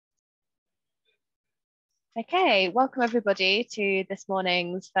Okay, welcome everybody to this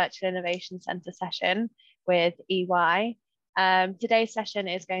morning's Virtual Innovation Centre session with EY. Today's session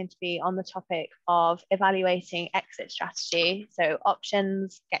is going to be on the topic of evaluating exit strategy, so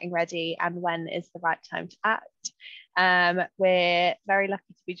options, getting ready, and when is the right time to act. We're very lucky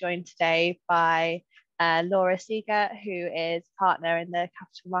to be joined today by Laura Seeger, who is partner in the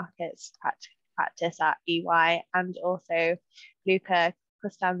capital markets practice at EY, and also Luca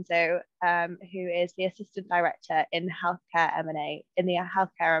Costanzo, who is the Assistant Director in Healthcare M&A, in the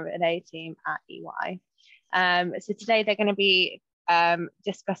Healthcare M&A team at EY. So today they're going to be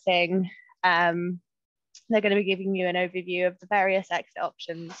discussing, they're going to be giving you an overview of the various exit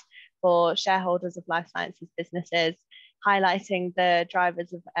options for shareholders of life sciences businesses, highlighting the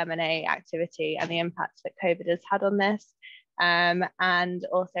drivers of M&A activity and the impacts that COVID has had on this, and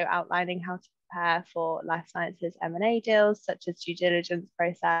also outlining how to prepare for life sciences M&A deals, such as due diligence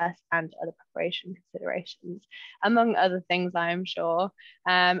process and other preparation considerations, among other things, I'm sure.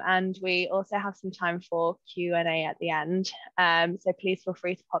 And we also have some time for Q&A at the end. So please feel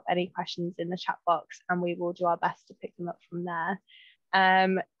free to pop any questions in the chat box and we will do our best to pick them up from there.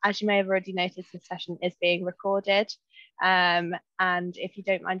 As you may have already noticed, this session is being recorded. And if you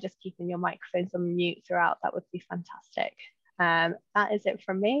don't mind just keeping your microphones on mute throughout, that would be fantastic. That is it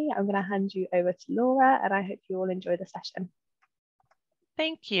from me. I'm going to hand you over to Laura, and I hope you all enjoy the session.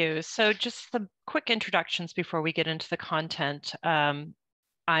 Thank you. So just some quick introductions before we get into the content. I'm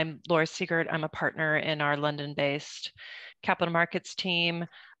Laura Seegert. I'm a partner in our London-based capital markets team.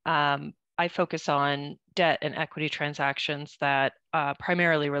 I focus on debt and equity transactions that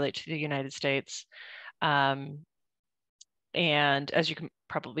primarily relate to the United States. And as you can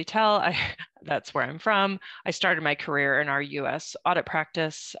probably tell, that's where I'm from. I started my career in our US audit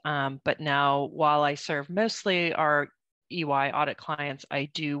practice, but now while I serve mostly our EY audit clients, I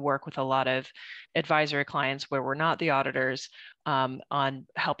do work with a lot of advisory clients where we're not the auditors on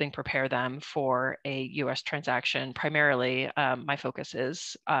helping prepare them for a US transaction. Primarily, my focus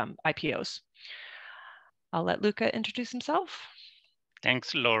is IPOs. I'll let Luca introduce himself.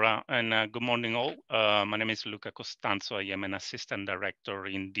 Thanks, Laura, and good morning all. My name is Luca Costanzo. I am an assistant director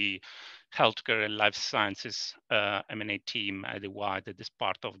in the healthcare and life sciences M&A team at EY that is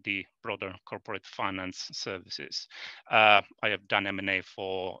part of the broader corporate finance services. I have done M&A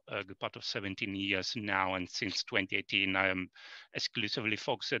for a good part of 17 years now, and since 2018, I am exclusively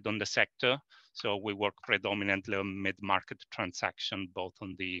focused on the sector. So we work predominantly on mid-market transaction, both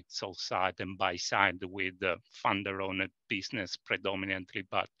on the sell side and buy side with the funder-owned business predominantly,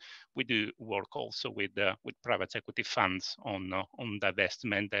 but we do work also with private equity funds on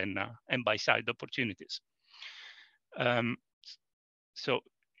divestment and buy side opportunities. So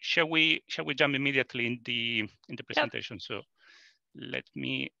shall we jump immediately in the presentation? Yep. So let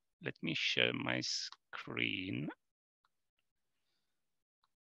me share my screen.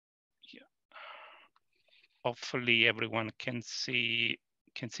 Hopefully everyone can see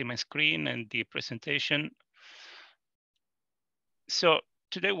my screen and the presentation. So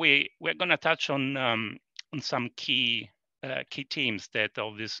today we're going to touch on some key themes that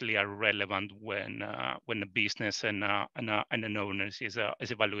obviously are relevant when a business and an owner is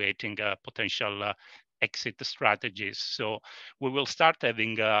evaluating potential exit strategies. So we will start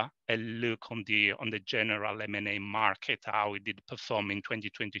having a look on the general M&A market, how it did perform in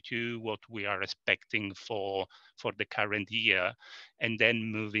 2022, what we are expecting for the current year, and then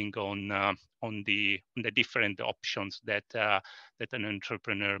moving on the different options that an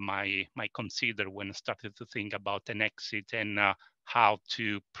entrepreneur might consider when starting to think about an exit, and how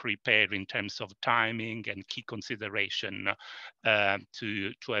to prepare in terms of timing and key consideration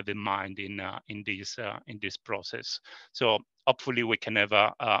to have in mind in this process. So hopefully we can have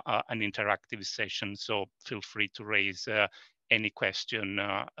an interactive session. So feel free to raise any question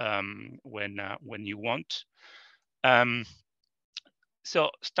when you want.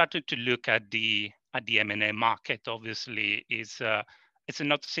 So starting to look at the M&A market, obviously it's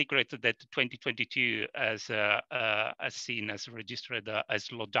not a secret that 2022 has registered a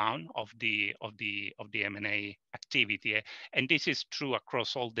slowdown of the M&A activity, and this is true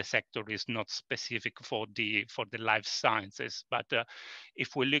across all the sectors, not specific for the life sciences. But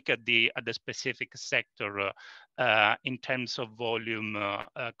if we look at the specific sector, in terms of volume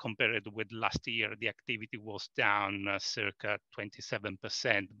compared with last year, the activity was down circa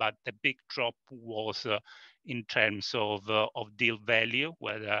 27%, but the big drop was in terms of deal value,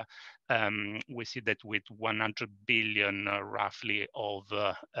 where we see that with 100 billion roughly of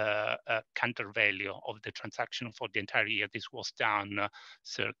counter value of the transaction for the entire year, this was down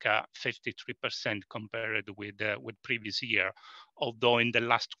circa 53% compared with previous year. Although in the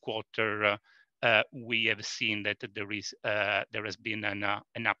last quarter, we have seen that there has been an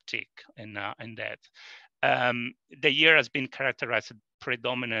uptick in that. The year has been characterized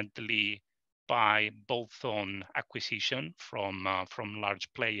predominantly by bolt-on acquisition from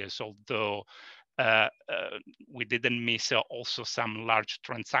large players, although we didn't miss also some large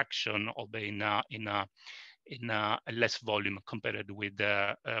transaction, albeit in a less volume compared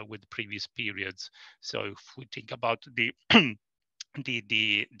with previous periods. So if we think about the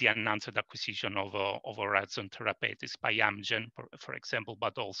the announced acquisition of Horizon Therapeutics by Amgen, for example,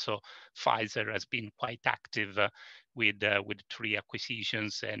 but also Pfizer has been quite active with 3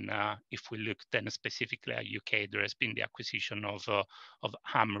 acquisitions. And if we look then specifically at UK, there has been the acquisition of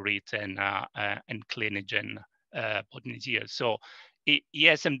Hamrit and Clinigen both this year. So it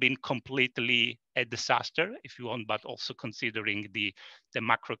hasn't been completely a disaster, if you want, but also considering the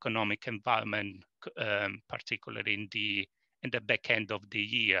macroeconomic environment, particularly in the back end of the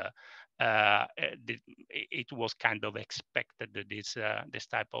year, it was kind of expected that this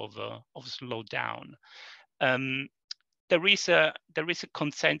type of slowdown. There is a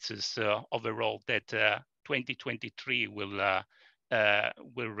consensus overall that 2023 will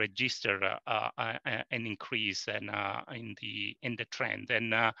register an increase in the trend.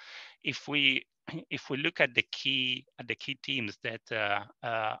 And if we look at the key themes that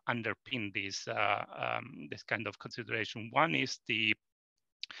underpin this kind of consideration, one is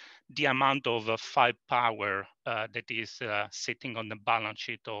the amount of firepower that is sitting on the balance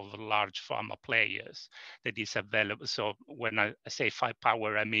sheet of large pharma players that is available. So when I say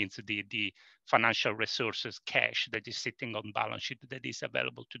firepower, I mean the financial resources, cash that is sitting on balance sheet that is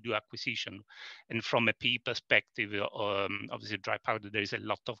available to do acquisition. And from a PE perspective, obviously dry powder, there is a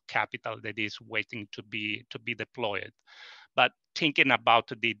lot of capital that is waiting to be deployed. But thinking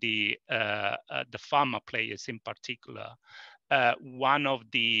about the pharma players in particular, one of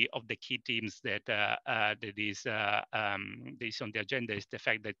the key themes that is on the agenda is the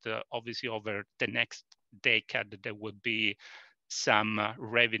fact that obviously over the next decade there will be some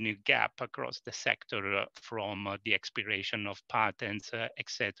revenue gap across the sector from the expiration of patents,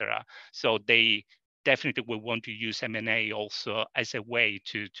 etc. So they definitely will want to use M&A also as a way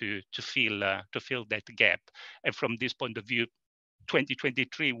to fill that gap. And from this point of view,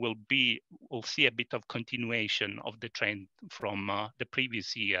 2023 will see a bit of continuation of the trend from the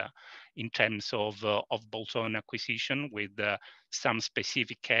previous year in terms of bolt-on acquisition, with some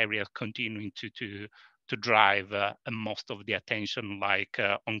specific areas continuing to drive most of the attention, like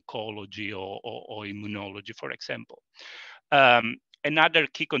oncology or immunology, for example. Another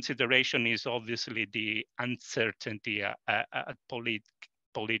key consideration is obviously the uncertainty at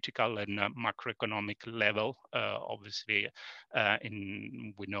political and macroeconomic level. Obviously,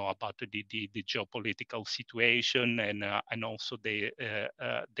 we know about the geopolitical situation and also the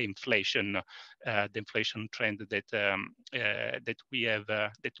inflation trend that we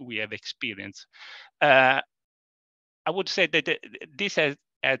have experienced. I would say that this has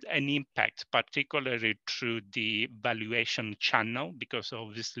had an impact, particularly through the valuation channel, because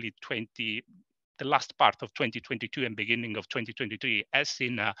obviously the last part of 2022 and beginning of 2023 has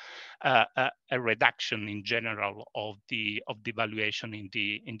seen a reduction in general of the valuation in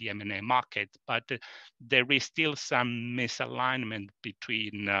the M&A market, but there is still some misalignment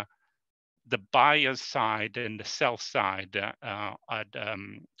between the buyer side and the sell side at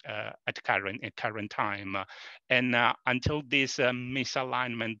current time, and until this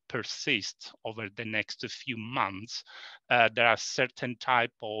misalignment persists over the next few months, there are certain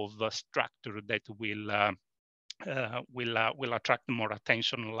type of structure that will attract more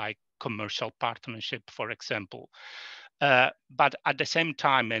attention, like commercial partnership, for example. But at the same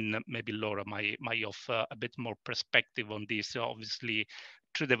time, and maybe Laura might offer a bit more perspective on this, obviously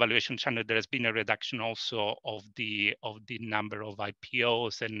through the valuation channel, there has been a reduction also of the number of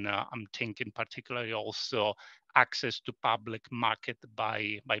IPOs, and I'm thinking particularly also access to public market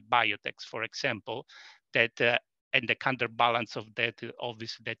by biotechs, for example, that and the counterbalance of that,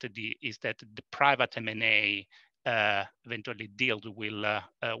 obviously, is that the private M&A eventually deals will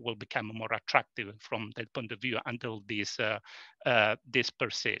become more attractive from that point of view until this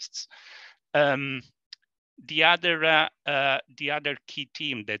persists. The other key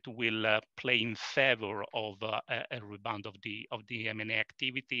theme that will play in favor of a rebound of the M&A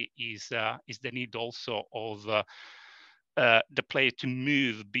activity is the need also of the player to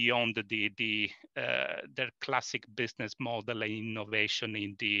move beyond their classic business model and innovation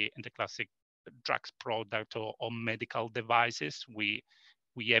in the classic drugs product or medical devices. We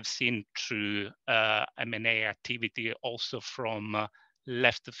have seen through M&A activity also from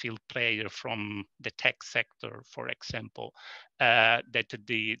left field player from the tech sector, for example, that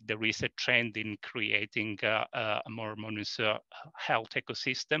there is a trend in creating a more harmonious health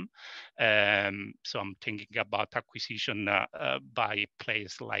ecosystem. So I'm thinking about acquisition by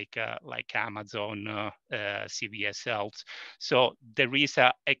players like Amazon, CVS Health. So there is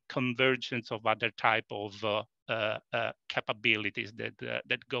a convergence of other type of capabilities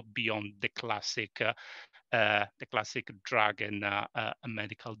that go beyond the classic drug and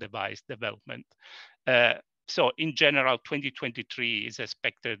medical device development. So in general, 2023 is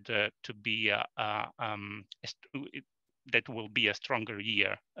expected to be that will be a stronger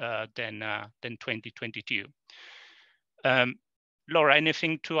year than 2022. Laura,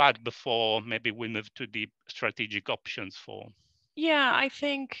 anything to add before maybe we move to the strategic options for? Yeah, I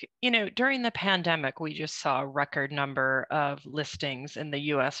think, during the pandemic, we just saw a record number of listings in the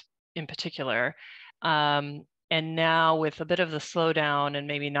US in particular. And now with a bit of the slowdown and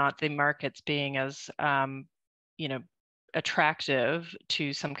maybe not the markets being as, attractive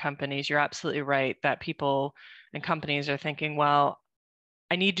to some companies, you're absolutely right that people and companies are thinking, well,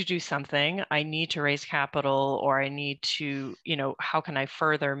 I need to do something. I need to raise capital, or I need to, how can I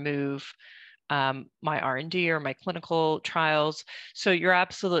further move my R&D or my clinical trials? So you're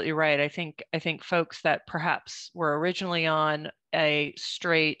absolutely right. I think folks that perhaps were originally on a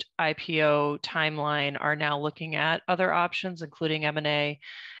straight IPO timeline are now looking at other options, including M&A.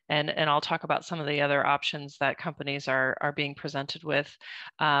 And I'll talk about some of the other options that companies are being presented with.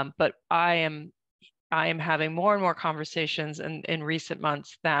 But I am having more and more conversations in recent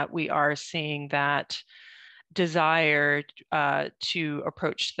months that we are seeing that desire to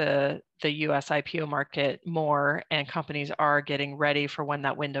approach the US IPO market more, and companies are getting ready for when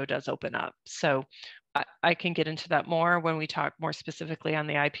that window does open up. So I can get into that more when we talk more specifically on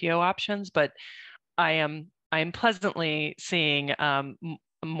the IPO options, but I am pleasantly seeing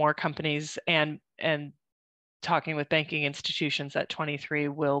more companies and talking with banking institutions that 23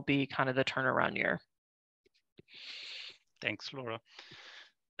 will be kind of the turnaround year. Thanks, Laura.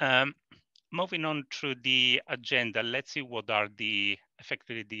 Moving on to the agenda, let's see what are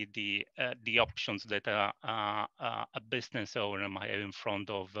effectively the options that a business owner might have in front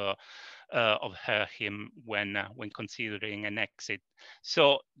of her, him when considering an exit.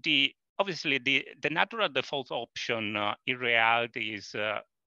 So obviously the natural default option in reality is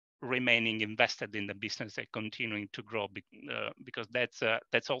remaining invested in the business and continuing to grow, because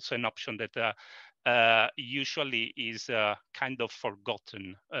that's also an option that usually is kind of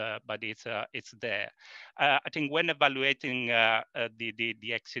forgotten, but it's there. I think when evaluating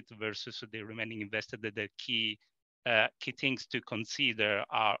the exit versus the remaining invested, the key things to consider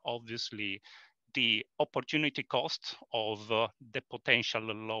are obviously the opportunity cost of the potential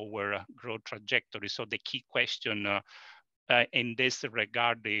lower growth trajectory. So the key question in this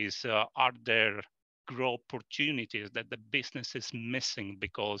regard is, are there growth opportunities that the business is missing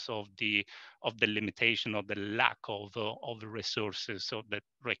because of the limitation of the lack of the resources, so that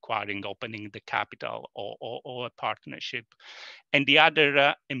requiring opening the capital or a partnership? And the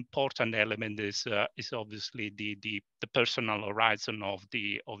other important element is obviously the personal horizon of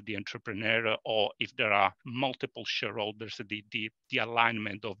the entrepreneur, or if there are multiple shareholders, the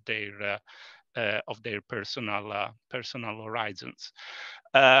alignment of their personal horizons.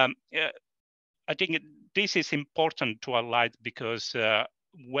 I think this is important to highlight because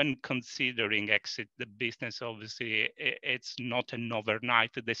when considering exit the business, obviously it's not an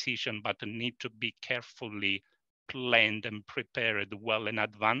overnight decision, but need to be carefully planned and prepared well in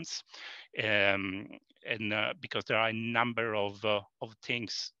advance, and because there are a number of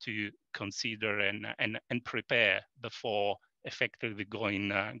things to consider and prepare before effectively going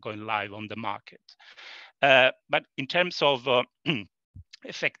live on the market. But in terms of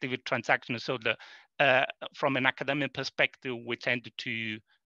effective transactions, so from an academic perspective, we tend to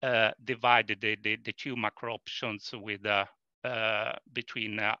divide the two macro options with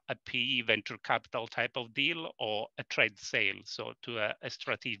between a PE venture capital type of deal or a trade sale, so to a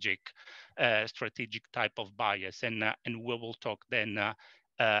strategic type of bias, and we will talk then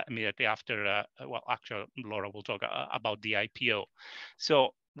immediately after. Well, actually, Laura will talk about the IPO.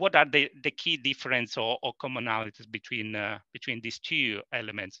 So what are the key difference or commonalities between these two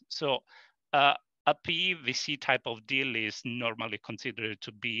elements? So a PE VC type of deal is normally considered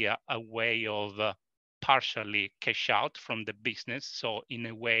to be a way of partially cash out from the business. So in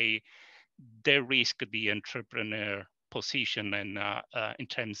a way, de-risk the entrepreneur position and in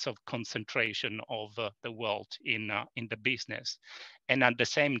terms of concentration of the wealth in the business, and at the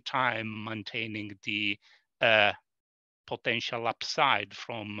same time maintaining the potential upside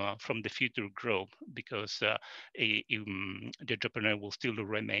from the future growth, because the entrepreneur will still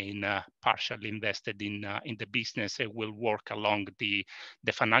remain partially invested in the business and will work along the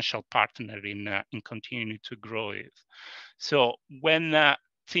financial partner in continuing to grow it. So when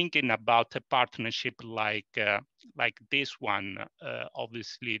thinking about a partnership like this one,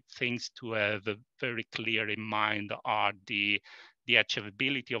 obviously things to have very clear in mind are the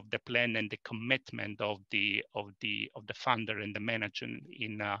achievability of the plan and the commitment of the funder and the manager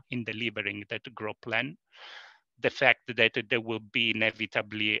in delivering that growth plan. The fact that there will be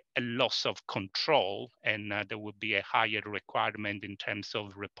inevitably a loss of control, and there will be a higher requirement in terms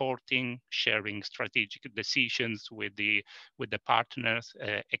of reporting, sharing strategic decisions with the partners,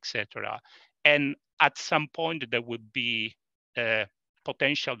 etc. And at some point, there would be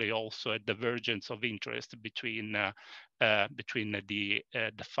potentially also a divergence of interest between the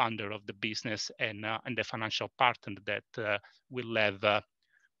funder of the business and the financial partner that will have,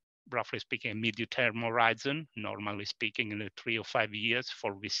 roughly speaking, a medium-term horizon. Normally speaking, in 3 or 5 years.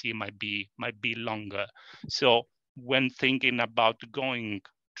 For VC might be longer. So when thinking about going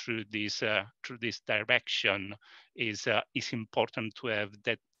through this direction, is important to have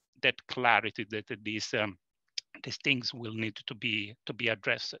that clarity that these things will need to be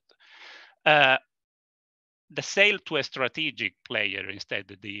addressed. The sale to a strategic player instead,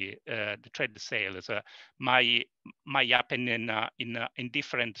 the trade sales, might happen in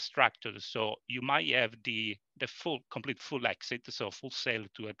different structures. So you might have the complete full exit, so full sale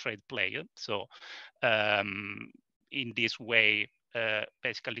to a trade player. So in this way,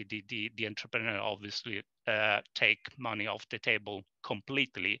 basically the entrepreneur obviously take money off the table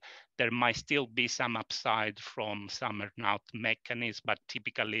completely. There might still be some upside from some earn-out mechanism, but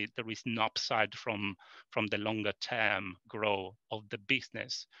typically there is no upside from the longer term growth of the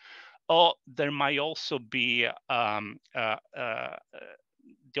business. Or there might also be the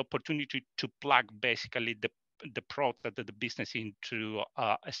opportunity to plug basically the product of the business into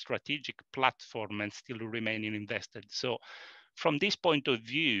a strategic platform and still remaining invested. So from this point of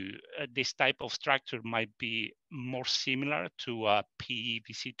view, this type of structure might be more similar to a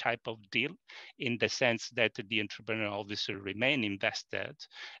PE/VC type of deal, in the sense that the entrepreneur obviously remain invested,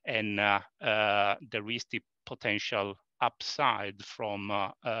 and there is the potential upside from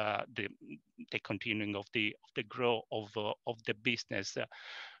the continuing of the growth of the business.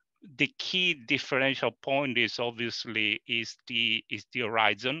 The key differential point is obviously the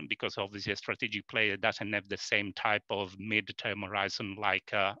horizon, because obviously a strategic player doesn't have the same type of mid-term horizon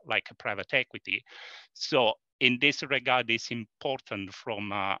like a private equity. So in this regard, it's important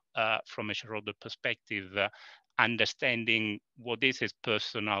from a shareholder perspective, understanding what is his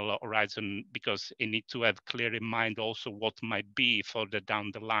personal horizon, because you need to have clear in mind also what might be further down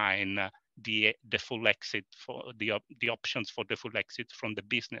the line the full exit, for the options for the full exit from the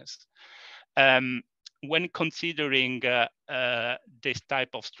business. When considering this type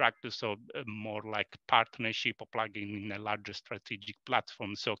of structure, so more like partnership or plugging in a larger strategic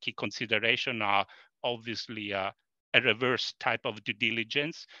platform, so key consideration are obviously a reverse type of due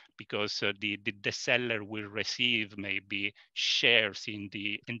diligence, because the seller will receive maybe shares in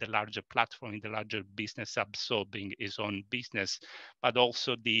the larger platform, in the larger business, absorbing his own business, but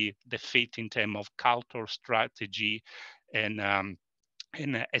also the fit in terms of culture, strategy, and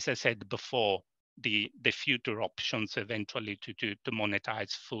as I said before, the future options eventually to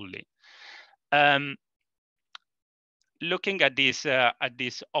monetize fully. Looking at these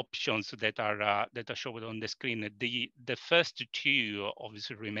options that are shown on the screen, the first two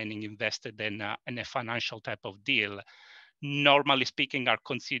obviously remaining invested in a financial type of deal, normally speaking, are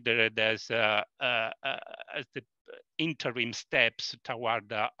considered as the interim steps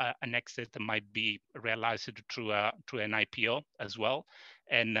toward an exit that might be realized through an IPO as well.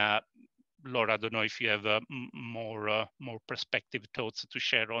 And Laura, I don't know if you have more perspective thoughts to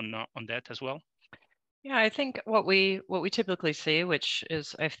share on that as well. Yeah, I think what we typically see, which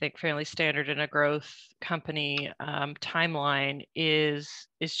is I think fairly standard in a growth company timeline, is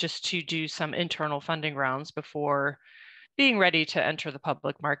just to do some internal funding rounds before being ready to enter the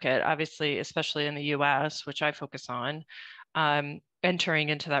public market. Obviously, especially in the US, which I focus on, entering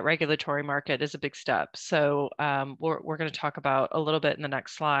into that regulatory market is a big step. So we're going to talk about a little bit in the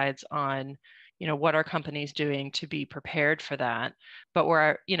next slides on, what are companies doing to be prepared for that. But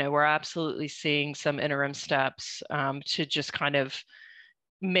we're absolutely seeing some interim steps to just kind of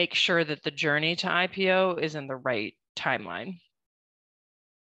make sure that the journey to IPO is in the right timeline.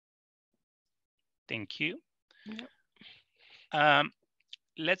 Thank you. Yep.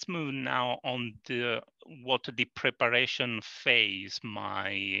 let's move now on to what the preparation phase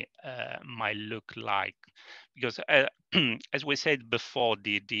might look like, because as we said before,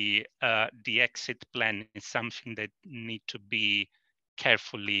 the exit plan is something that need to be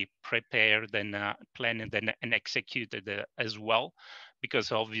carefully prepared and planned and executed as well,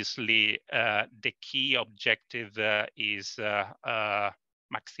 because obviously the key objective is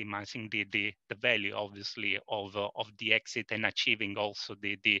maximizing the value, obviously, of the exit, and achieving also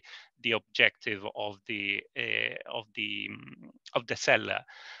the objective of the seller.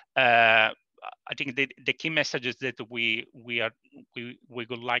 I think the key messages that we would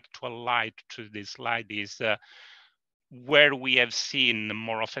like to highlight to this slide is where we have seen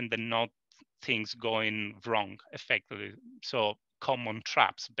more often than not things going wrong effectively. So common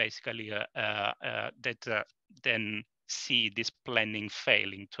traps, basically, that then see this planning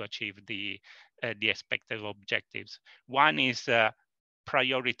failing to achieve the expected objectives. One is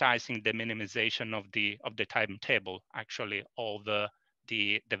prioritizing the minimization of the timetable, actually, of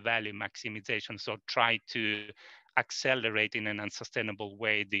the value maximization. So try to accelerate in an unsustainable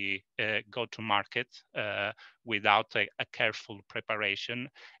way the go-to-market without a careful preparation.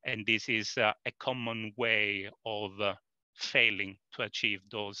 And this is a common way of failing to achieve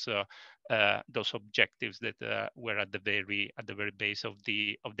those objectives that were at the very base of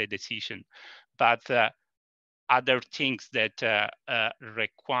the decision. But other things that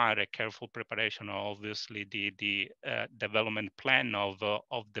require a careful preparation are obviously the development plan of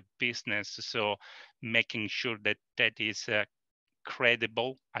the business. So making sure that that is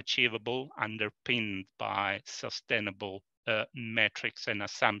credible, achievable, underpinned by sustainable metrics and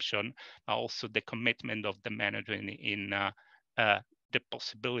assumption. Also the commitment of the manager in the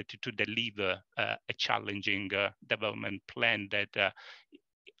possibility to deliver a challenging development plan that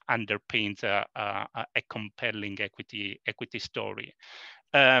underpins a compelling equity story.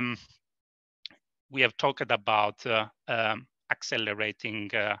 We have talked about accelerating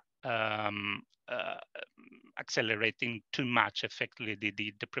accelerating too much effectively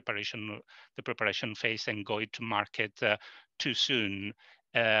the preparation phase and going to market too soon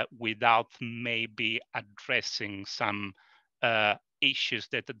without maybe addressing some issues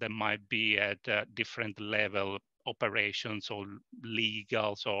that there might be at different level, operations or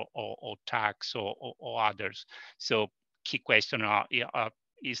legals or tax or others. So key question are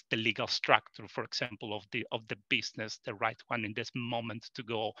is the legal structure, for example, of the business the right one in this moment to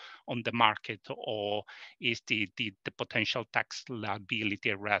go on the market, or is the potential tax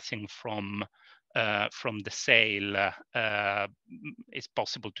liability arising from the sale? It's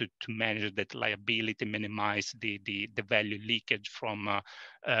possible to manage that liability, minimize the value leakage from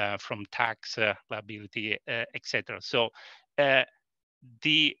tax liability, etc. So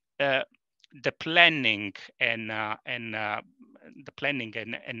the planning and the planning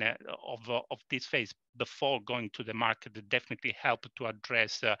and of this phase before going to the market definitely help to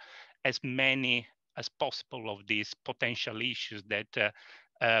address as many as possible of these potential issues that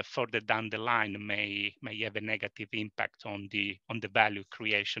further down the line may have a negative impact on the value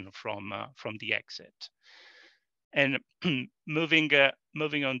creation from the exit. And moving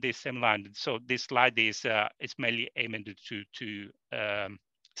on this same line, so this slide is mainly aimed to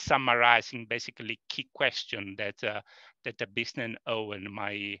summarizing basically key question that a business owner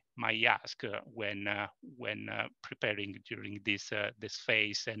might ask when preparing during this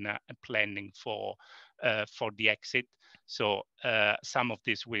phase and planning for the exit. So some of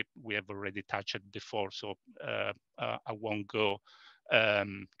this we have already touched before, so I won't go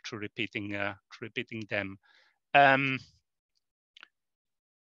through repeating them.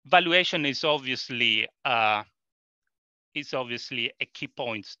 Valuation is obviously a key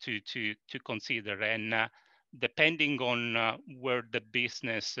point to consider, and depending on where the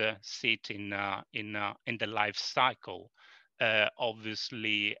business sits in the life cycle,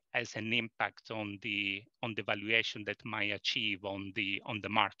 obviously has an impact on the valuation that might achieve on the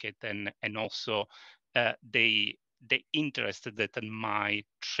market, and also the interest that might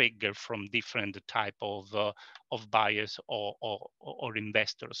trigger from different type of buyers or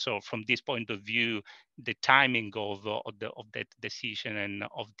investors. So from this point of view, the timing of that decision and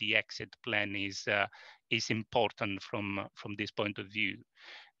of the exit plan is important from this point of view.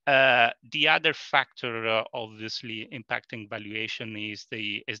 The other factor obviously impacting valuation is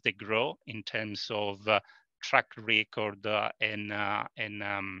the growth in terms of track record and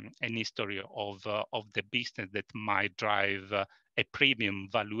history of the business that might drive a premium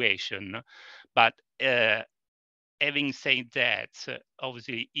valuation. But having said that,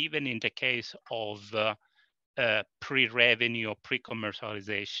 obviously, even in the case of pre-revenue or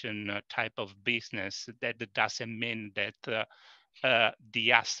pre-commercialization type of business, that doesn't mean that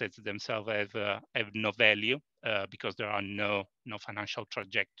the assets themselves have no value because there are no financial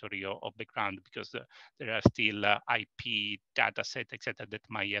trajectory or background, because there are still IP, data set, etc., that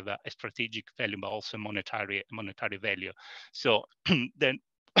might have a strategic value, but also monetary value. So then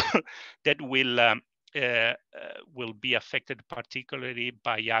that will be affected particularly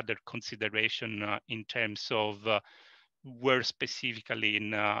by other consideration in terms of where specifically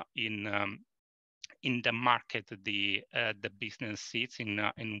in the market the business sits,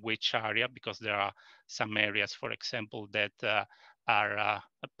 in which area, because there are some areas, for example, that are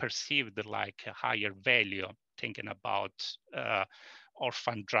perceived like a higher value, thinking about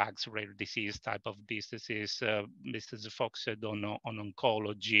orphan drugs, rare disease type of businesses, businesses focused on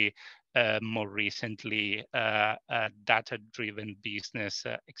oncology, more recently data-driven business,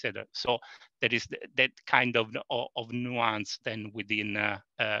 etc. So there is that kind of nuance then within the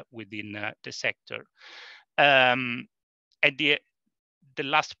sector. And the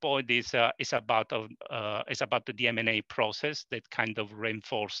last point is about the M&A process that kind of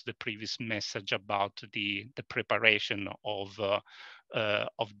reinforced the previous message about the preparation of the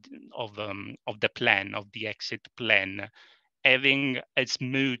plan, of the exit plan. Having a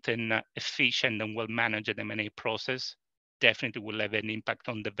smooth and efficient and well-managed M&A process definitely will have an impact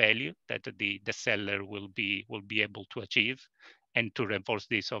on the value that the seller will be able to achieve. And to reinforce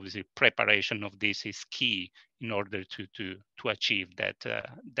this, obviously, preparation of this is key in order to achieve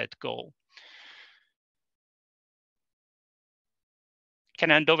that goal.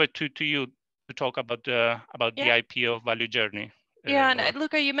 Can I hand over to you to talk about the IPO value journey? Yeah, and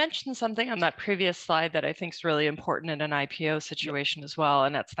Luca, you mentioned something on that previous slide that I think is really important in an IPO situation as well,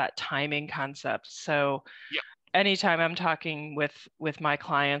 and that's that timing concept. So anytime I'm talking with my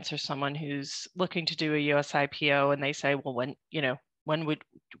clients or someone who's looking to do a US IPO and they say, well, when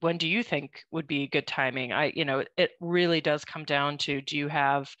do you think would be good timing? It really does come down to, do you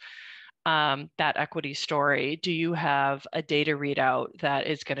have that equity story? Do you have a data readout that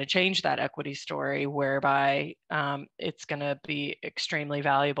is going to change that equity story, whereby it's going to be extremely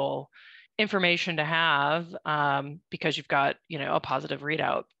valuable information to have because you've got a positive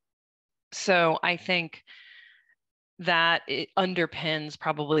readout? So I think that it underpins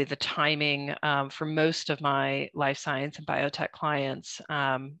probably the timing for most of my life science and biotech clients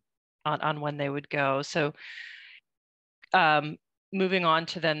on when they would go. So moving on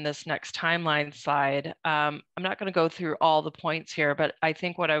to then this next timeline slide, I'm not going to go through all the points here, but I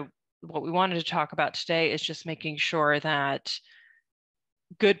think what we wanted to talk about today is just making sure that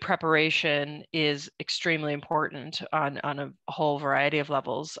good preparation is extremely important on a whole variety of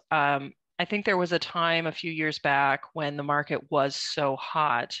levels. I think there was a time a few years back when the market was so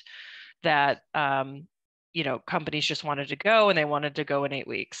hot that companies just wanted to go, and they wanted to go in 8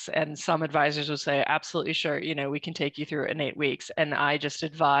 weeks. And some advisors would say, absolutely sure, we can take you through it in 8 weeks. And I just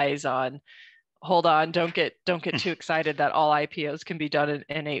advise on, hold on, don't get too excited that all IPOs can be done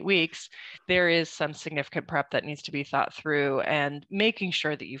in 8 weeks. There is some significant prep that needs to be thought through, and making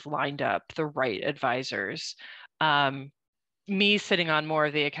sure that you've lined up the right advisors. Me sitting on more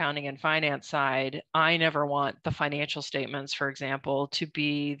of the accounting and finance side, I never want the financial statements, for example, to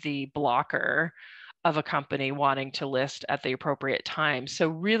be the blocker of a company wanting to list at the appropriate time. So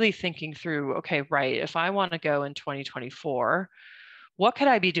really thinking through, okay, right, if I want to go in 2024, what could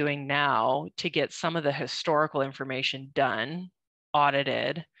I be doing now to get some of the historical information done,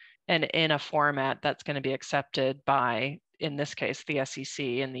 audited, and in a format that's going to be accepted by, in this case, the SEC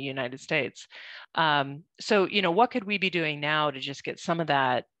in the United States. So, what could we be doing now to just get some of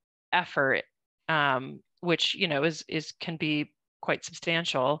that effort, which, can be quite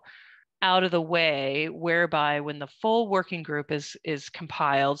substantial, out of the way, whereby when the full working group is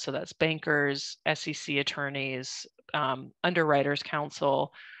compiled, so that's bankers, SEC attorneys, underwriters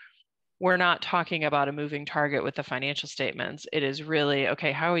counsel, we're not talking about a moving target with the financial statements. It is really,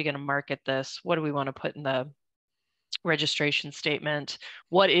 okay, how are we going to market this? What do we want to put in the registration statement?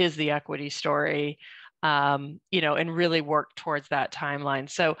 What is the equity story? And really work towards that timeline.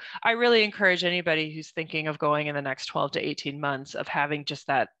 So I really encourage anybody who's thinking of going in the next 12 to 18 months of having just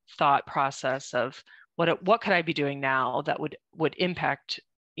that thought process of what could I be doing now that would impact,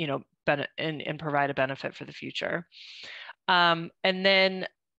 and provide a benefit for the future. And then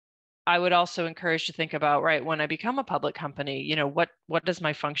I would also encourage to think about, right, when I become a public company, what does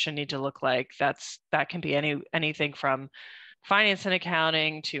my function need to look like? That can be anything from finance and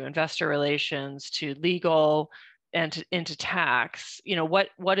accounting to investor relations to legal and into tax.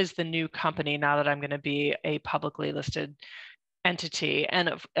 What is the new company now that I'm going to be a publicly listed entity? And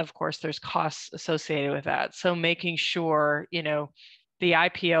of course, there's costs associated with that. So making sure, the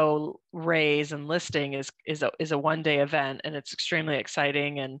IPO raise and listing is a one-day event, and it's extremely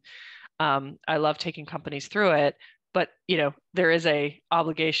exciting, and I love taking companies through it. But there is a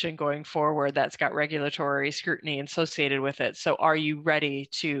obligation going forward that's got regulatory scrutiny associated with it. So are you ready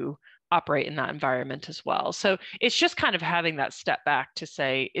to operate in that environment as well? So it's just kind of having that step back to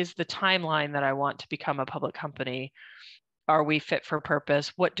say, is the timeline that I want to become a public company, are we fit for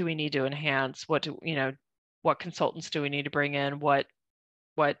purpose? What do we need to enhance? What consultants do we need to bring in? What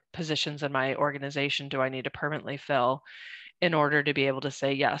positions in my organization do I need to permanently fill in order to be able to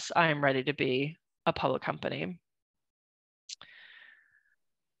say, yes, I am ready to be a public company?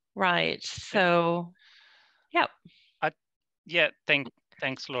 Right. So, yeah.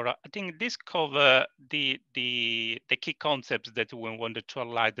 Thanks, Laura. I think this cover the key concepts that we wanted to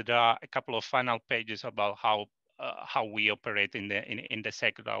highlight. There are a couple of final pages about how we operate in the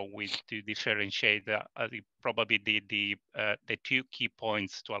sector. We do differentiate. Probably the two key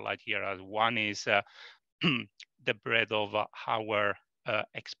points to highlight here. One is the breadth of our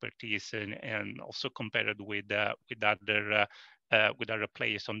expertise, and also compared with other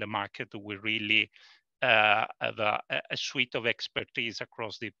players on the market. We really have a suite of expertise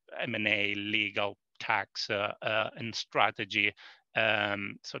across the M&A, legal, tax, and strategy,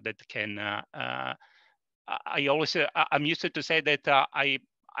 so that can. I'm used to say that I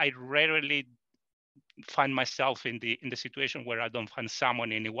rarely find myself in the situation where I don't find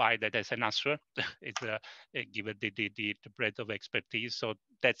someone in EY that has an answer. It's given the breadth of expertise. So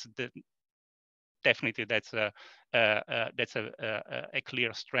that's definitely a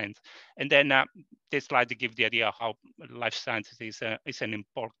clear strength. And then this slide to give the idea of how life sciences is an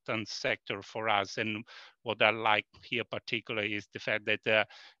important sector for us. And what I like here particularly is the fact that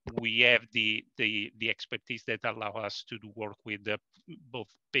we have the expertise that allow us to work with both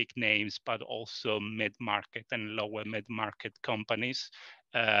big names, but also mid-market and lower mid-market companies.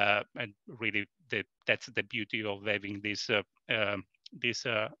 And really, that's the beauty of having this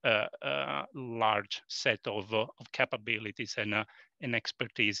large set of capabilities and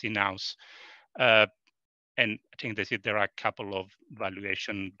expertise in-house. And I think that there are a couple of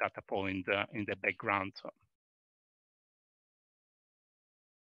valuation data points in the background. So.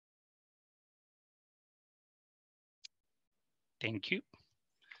 Thank you.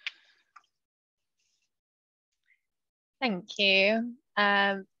 Thank you.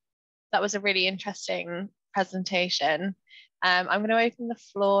 That was a really interesting presentation. I'm going to open the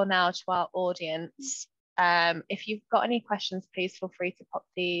floor now to our audience. If you've got any questions, please feel free to pop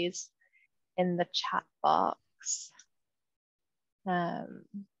these in the chat box. So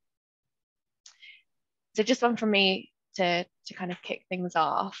just one from me to kind of kick things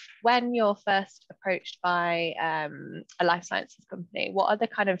off. When you're first approached by a life sciences company, what are the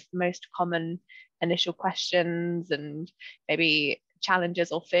kind of most common initial questions and maybe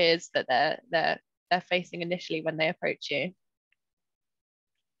challenges or fears that they're facing initially when they approach you?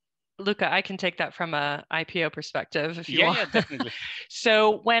 Luca, I can take that from a IPO perspective if you want. Yeah, definitely.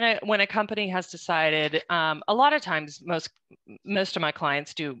 So when a company has decided, a lot of times most of my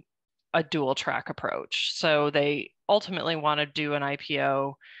clients do a dual track approach. So they ultimately want to do an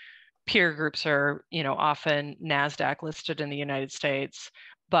IPO. Peer groups are, often NASDAQ listed in the United States,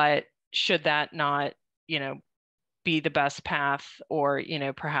 but should that not, be the best path, or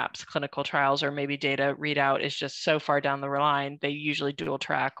perhaps clinical trials or maybe data readout is just so far down the line, they usually dual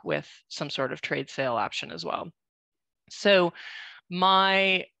track with some sort of trade sale option as well. So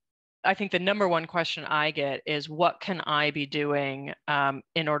I think the number one question I get is, what can I be doing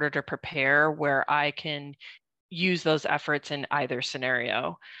in order to prepare where I can use those efforts in either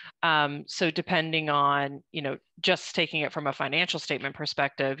scenario? So depending on, just taking it from a financial statement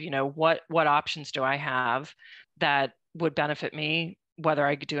perspective, what options do I have that would benefit me, whether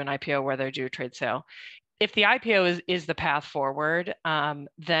I could do an IPO, whether I do a trade sale? If the IPO is the path forward,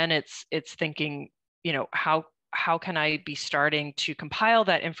 then it's thinking, how can I be starting to compile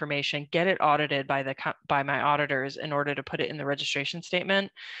that information, get it audited by my auditors in order to put it in the registration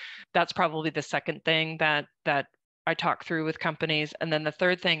statement? That's probably the second thing that I talk through with companies. And then the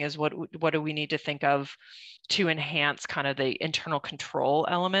third thing is, what do we need to think of to enhance kind of the internal control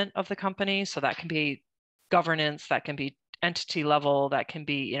element of the company? So that can be governance, that can be entity level, that can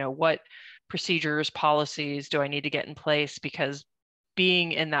be, what procedures, policies do I need to get in place? Because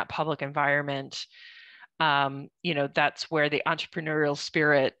being in that public environment, that's where the entrepreneurial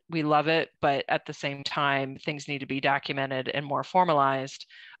spirit, we love it, but at the same time, things need to be documented and more formalized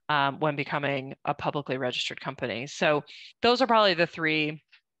when becoming a publicly registered company. So those are probably the three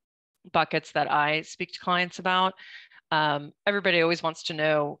buckets that I speak to clients about. Everybody always wants to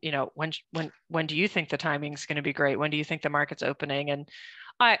know, when do you think the timing is going to be great? When do you think the market's opening? And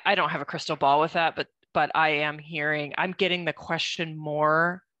I don't have a crystal ball with that, but I'm getting the question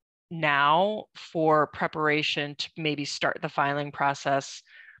more now for preparation to maybe start the filing process,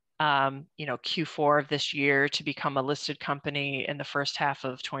 Q4 of this year to become a listed company in the first half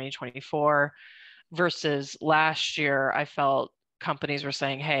of 2024, versus last year, I felt companies were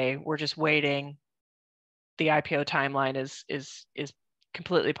saying, hey, we're just waiting. The IPO timeline is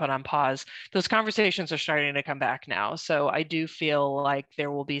completely put on pause. Those conversations are starting to come back now. So I do feel like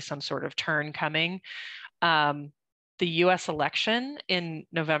there will be some sort of turn coming. The US election in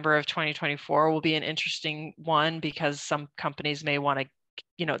November of 2024 will be an interesting one, because some companies may want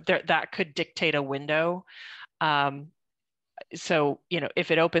to, that could dictate a window. So, if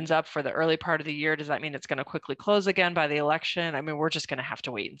it opens up for the early part of the year, does that mean it's going to quickly close again by the election? I mean, we're just going to have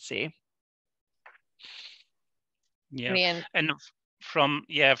to wait and see. Yeah, Brilliant. and from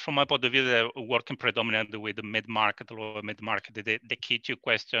my point of view, working predominantly with the mid-market, lower mid-market, the key to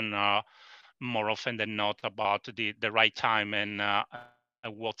question more often than not about the right time and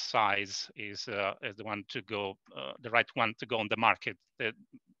what size is the one to go, the right one to go on the market.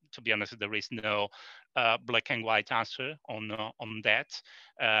 To be honest, there is no black and white answer on that.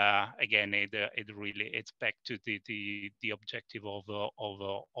 Again, it's back to the objective of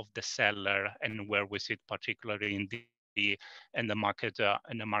the seller and where we sit, particularly in the market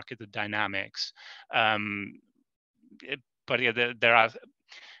dynamics. But yeah, there are.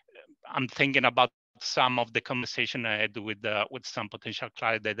 I'm thinking about some of the conversation I had with some potential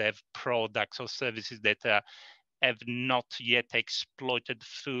clients that have products or services that have not yet exploited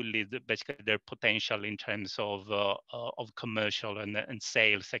fully basically their potential in terms of commercial and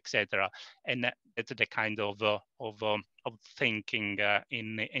sales, etc. And that's the kind of thinking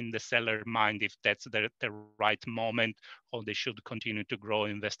in the seller mind, if that's the right moment, or they should continue to grow,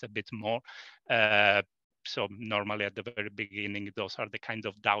 invest a bit more. So normally at the very beginning, those are the kind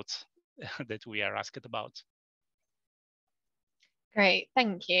of doubts that we are asked about. Great,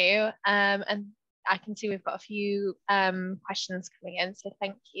 thank you. And I can see we've got a few questions coming in, so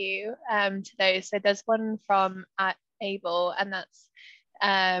thank you to those. So there's one from Abel, and that's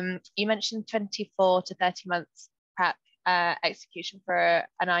you mentioned 24 to 30 months prep execution for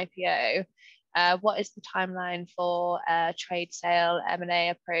an IPO. What is the timeline for a trade sale M&A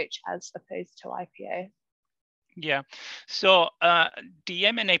approach as opposed to IPO? Yeah, so the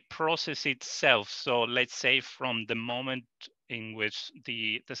M&A process itself, so let's say from the moment in which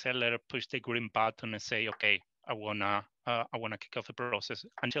the seller push the green button and say, okay, I wanna kick off the process,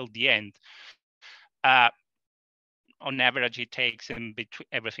 until the end, on average, it takes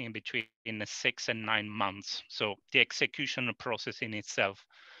everything in between 6 and 9 months. So the execution process in itself,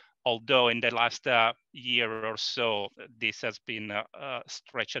 although in the last year or so, this has been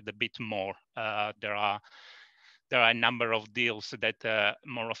stretched a bit more. There are a number of deals that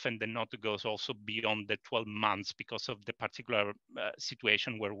more often than not goes also beyond the 12 months because of the particular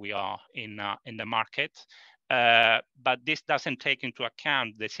situation where we are in the market. But this doesn't take into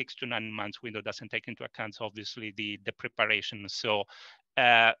account the 6 to 9 months window, doesn't take into account obviously the preparation. So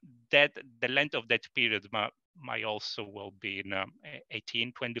that the length of that period might also well be in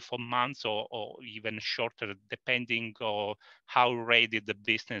 18, 24 months or even shorter, depending on how ready the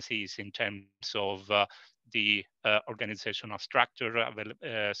business is in terms of the organizational structure,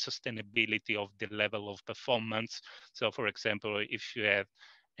 sustainability of the level of performance. So for example, if you have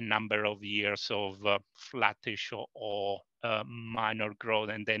a number of years of flattish or minor growth,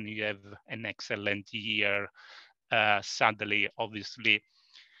 and then you have an excellent year, suddenly, obviously,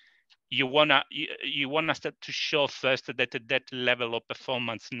 you wanna start to show first that level of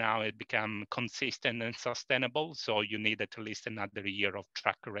performance now it become consistent and sustainable. So you need at least another year of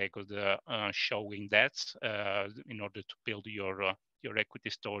track record showing that in order to build your equity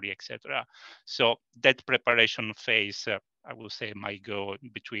story, etc. So that preparation phase, I will say, might go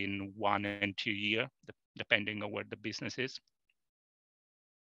between 1 and 2 years, depending on where the business is.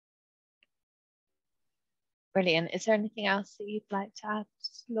 Brilliant. Is there anything else that you'd like to add,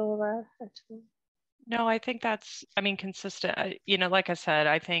 Laura, at all? No, I think that's, consistent. Like I said,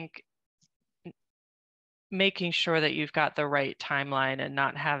 I think making sure that you've got the right timeline and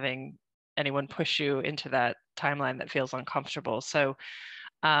not having anyone push you into that timeline that feels uncomfortable. So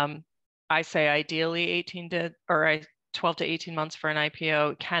I say ideally 12 to 18 months for an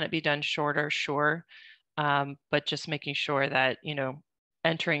IPO. Can it be done shorter? Sure. But just making sure that,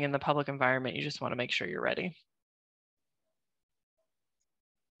 entering in the public environment, you just want to make sure you're ready.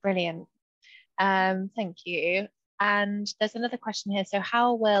 Brilliant. Thank you. And there's another question here. So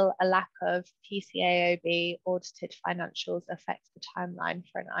how will a lack of PCAOB audited financials affect the timeline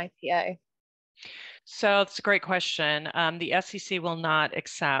for an IPO? So it's a great question. The SEC will not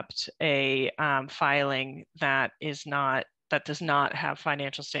accept a filing that does not have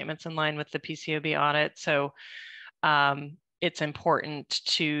financial statements in line with the PCAOB audit. So it's important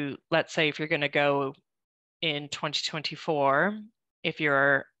to, let's say if you're going to go in 2024, if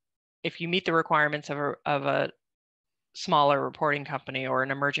you meet the requirements of a smaller reporting company or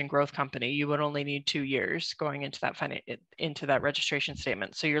an emerging growth company, you would only need 2 years going into that registration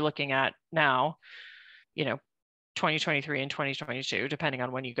statement. So you're looking at now, 2023 and 2022, depending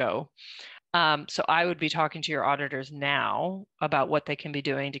on when you go. So I would be talking to your auditors now about what they can be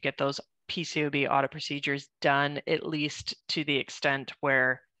doing to get those PCAOB audit procedures done, at least to the extent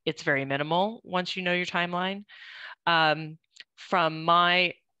where it's very minimal once you know your timeline. From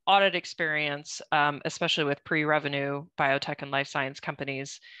my audit experience, especially with pre-revenue biotech and life science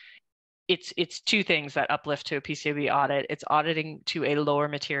companies, it's two things that uplift to a PCAOB audit. It's auditing to a lower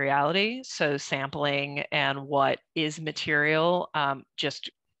materiality, so sampling and what is material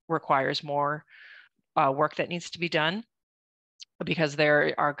just requires more work that needs to be done, because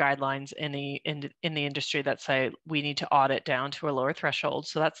there are guidelines in the industry that say we need to audit down to a lower threshold.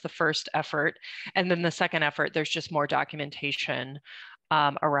 So that's the first effort. And then the second effort, there's just more documentation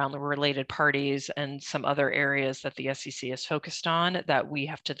around the related parties and some other areas that the SEC is focused on that we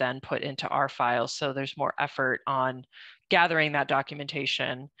have to then put into our files. So there's more effort on gathering that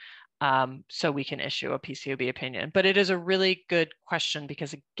documentation so we can issue a PCAOB opinion. But it is a really good question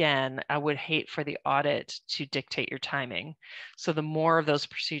because, again, I would hate for the audit to dictate your timing. So the more of those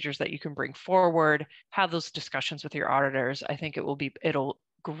procedures that you can bring forward, have those discussions with your auditors, I think it'll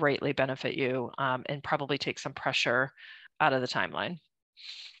greatly benefit you and probably take some pressure out of the timeline.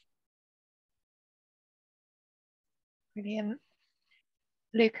 Brilliant.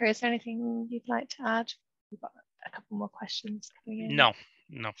 Luca, is there anything you'd like to add? We've got a couple more questions coming in. No.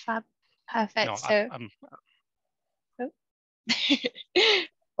 Fab. Perfect. No, so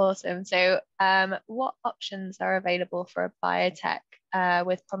awesome. So what options are available for a biotech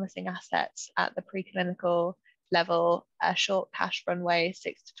with promising assets at the preclinical level, a short cash runway,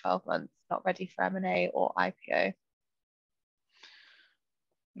 6 to 12 months, not ready for M&A or IPO?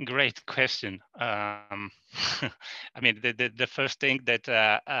 Great question. I mean, the first thing that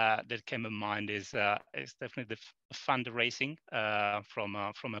that came to mind is definitely the fundraising from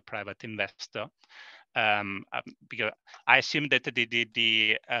a private investor. Because I assume that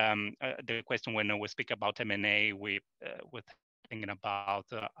the question when we speak about M&A, we're thinking about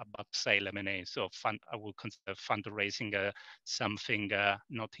sale M&A. So I will consider fundraising something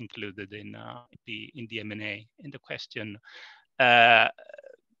not included in the M&A in the question.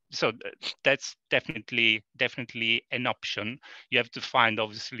 So that's definitely an option. You have to find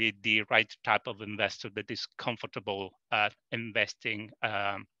obviously the right type of investor that is comfortable investing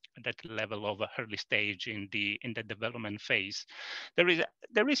at that level of early stage in the development phase.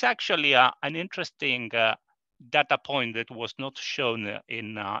 There is actually an interesting data point that was not shown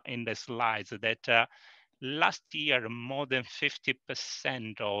in the slides, that last year more than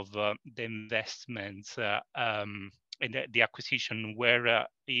 50% of the investments in the acquisition were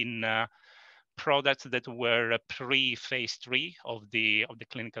in products that were pre-phase 3 of the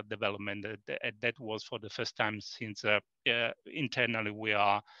clinical development. That was for the first time since internally we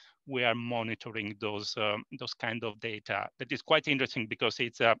are monitoring those kind of data. That is quite interesting because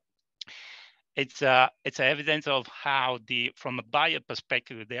it's evidence of how from a buyer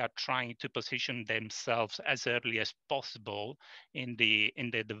perspective, they are trying to position themselves as early as possible in the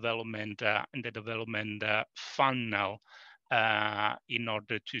development funnel in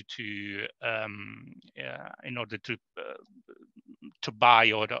order to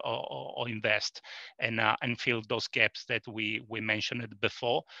buy or invest and fill those gaps that we mentioned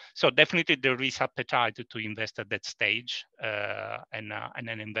before. So definitely there is appetite to invest at that stage, and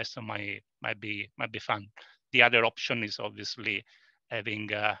an investor might be fun. The other option is obviously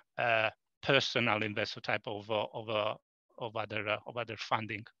having a personal investor type of other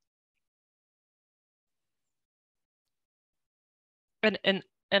funding. And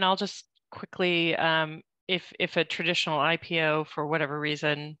I'll just quickly, if a traditional IPO for whatever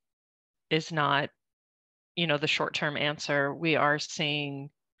reason is not, the short-term answer, we are seeing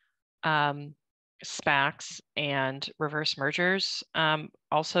SPACs and reverse mergers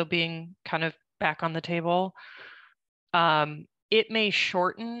also being kind of back on the table. it may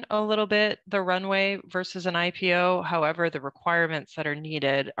shorten a little bit the runway versus an IPO. However, the requirements that are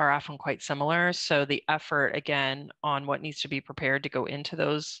needed are often quite similar. So the effort, again, on what needs to be prepared to go into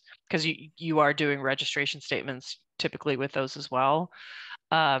those, because you are doing registration statements typically with those as well.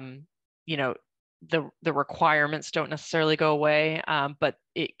 You know, the requirements don't necessarily go away, but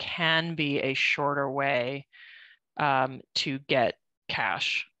it can be a shorter way to get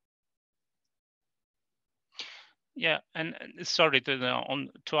cash. Yeah, and sorry to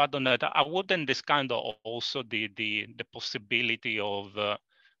add on that, I wouldn't discount also the possibility of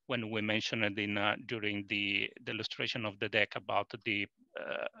when we mentioned it in during the illustration of the deck about the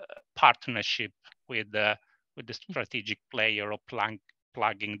partnership with the strategic player or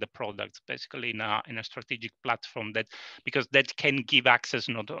plugging the products basically in a strategic platform, that because that can give access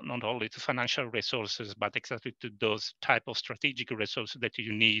not only to financial resources but exactly to those type of strategic resources that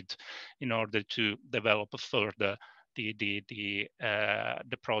you need in order to develop further the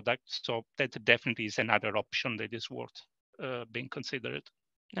product. So that definitely is another option that is worth being considered.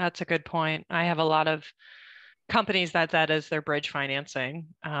 That's a good point. I have a lot of companies that is their bridge financing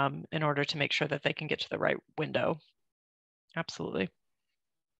in order to make sure that they can get to the right window. Absolutely.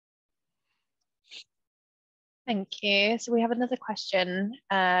 Thank you. So we have another question.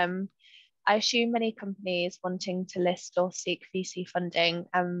 I assume many companies wanting to list or seek VC funding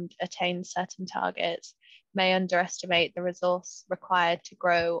and attain certain targets may underestimate the resource required to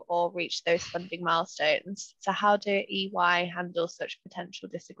grow or reach those funding milestones. So how do EY handle such potential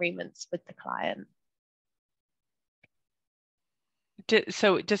disagreements with the client?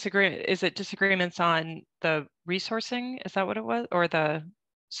 So is it disagreements on the resourcing? Is that what it was? Or the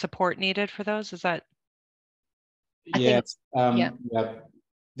support needed for those? Is that? Yes. Yeah.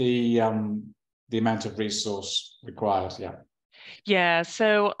 The amount of resource required. Yeah. Yeah.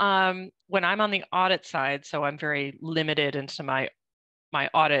 So when I'm on the audit side, so I'm very limited into my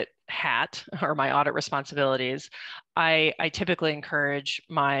audit hat or my audit responsibilities. I typically encourage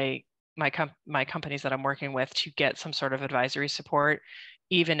my companies that I'm working with to get some sort of advisory support,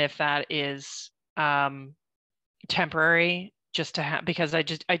 even if that is temporary, just to have, because I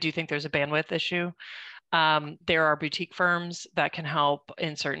do think there's a bandwidth issue. There are boutique firms that can help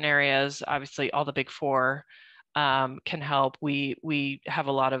in certain areas. Obviously, all the big four can help. We have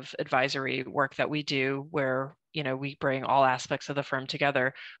a lot of advisory work that we do where, you know, we bring all aspects of the firm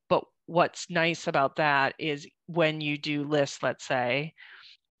together. But what's nice about that is when you do list, let's say,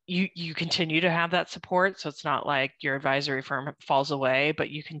 you continue to have that support. So it's not like your advisory firm falls away, but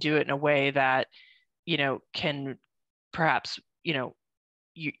you can do it in a way that, you know, can perhaps, you know,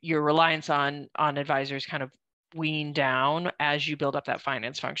 your reliance on advisors kind of wean down as you build up that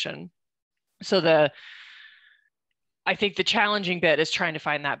finance function. So I think the challenging bit is trying to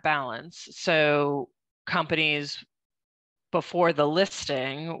find that balance. So companies before the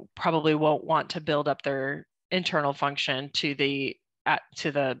listing probably won't want to build up their internal function to the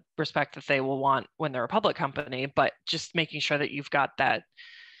respect that they will want when they're a public company, but just making sure that you've got that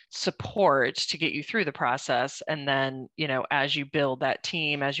support to get you through the process. And then, you know, as you build that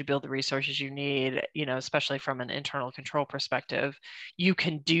team, as you build the resources you need, you know, especially from an internal control perspective, you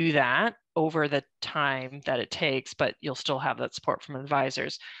can do that over the time that it takes, but you'll still have that support from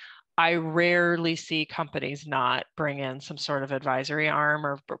advisors. I rarely see companies not bring in some sort of advisory arm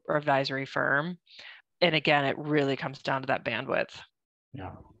or advisory firm. And again, it really comes down to that bandwidth.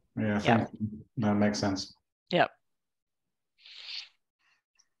 Yeah. Thank you. That makes sense. Yep.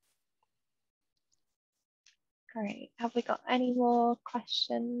 Great. Have we got any more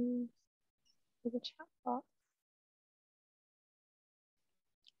questions for the chat box?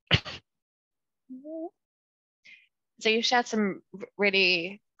 So you shared some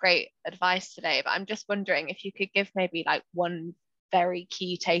really great advice today, but I'm just wondering if you could give maybe like one very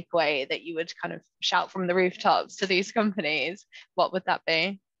key takeaway that you would kind of shout from the rooftops to these companies. What would that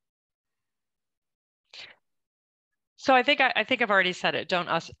be? So I think I've already said it. Don't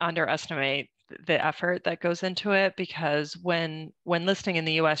underestimate the effort that goes into it, because when listing in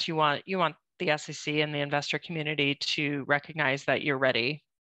the US, you want the SEC and the investor community to recognize that you're ready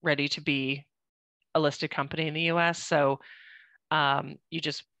to be a listed company in the US. So you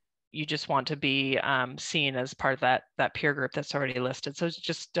just want to be seen as part of that peer group that's already listed. So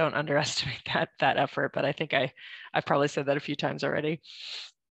just don't underestimate that effort. But I think I've probably said that a few times already.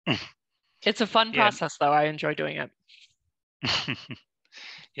 It's a fun process, though. I enjoy doing it.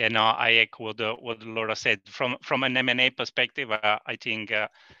 Yeah, no, I echo what Laura said. From an M&A perspective, I think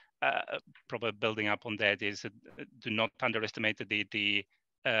probably building up on that is do not underestimate the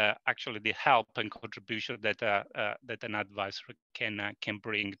actually the help and contribution that an advisor can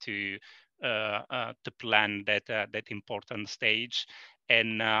bring to plan that important stage.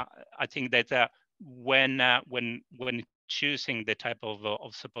 And I think that when choosing the type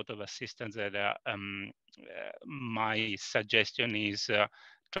of supportive assistance, that my suggestion is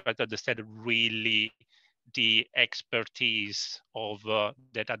try to understand really the expertise of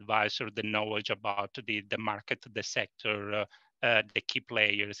that advisor, the knowledge about the market, the sector, the key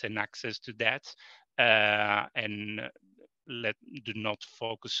players, and access to that, and do not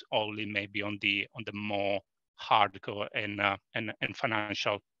focus only maybe on the more hardcore and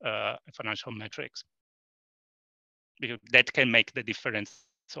financial metrics, because that can make the difference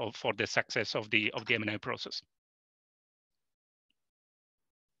for the success of the M&A process.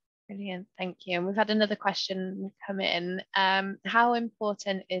 Brilliant, thank you. And we've had another question come in. How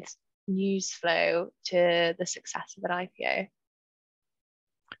important is news flow to the success of an IPO?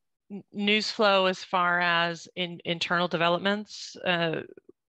 News flow as far as internal developments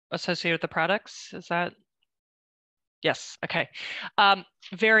associated with the products, is that? Yes, okay.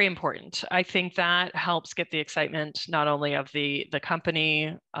 Very important. I think that helps get the excitement not only of the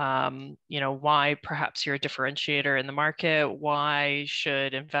company, you know, why perhaps you're a differentiator in the market, why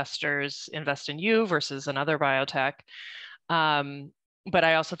should investors invest in you versus another biotech. But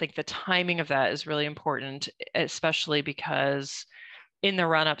I also think the timing of that is really important, especially because in the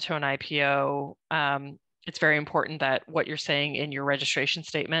run up to an IPO, it's very important that what you're saying in your registration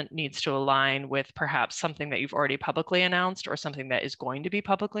statement needs to align with perhaps something that you've already publicly announced or something that is going to be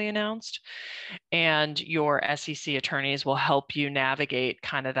publicly announced. And your SEC attorneys will help you navigate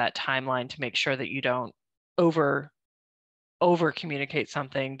kind of that timeline to make sure that you don't over communicate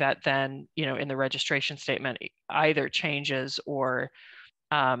something that then, you know, in the registration statement either changes or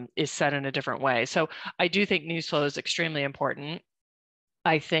is said in a different way. So I do think news flow is extremely important.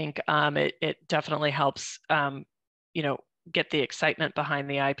 I think it definitely helps, you know, get the excitement behind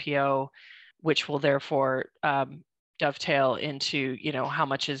the IPO, which will therefore dovetail into, you know, how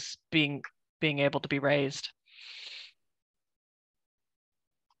much is being able to be raised.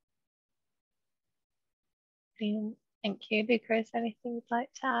 Thank you. Luca, is there anything you'd like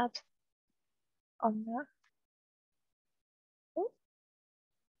to add on that?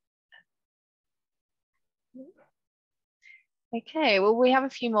 Okay, well, we have a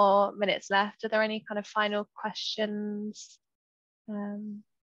few more minutes left. Are there any kind of final questions? No.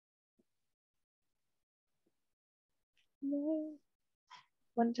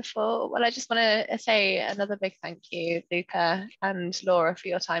 Wonderful. Well, I just want to say another big thank you, Luca and Laura, for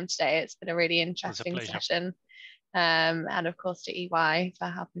your time today. It's been a really interesting session. And of course to EY for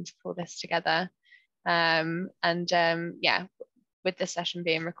helping to pull this together. Yeah, with this session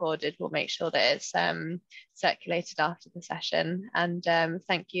being recorded, we'll make sure that it's circulated after the session. And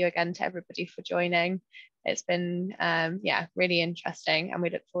thank you again to everybody for joining. It's been, yeah, really interesting, and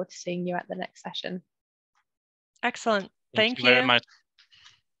we look forward to seeing you at the next session. Excellent. Thank you very much.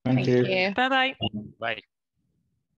 Thank you. Bye-bye. Bye.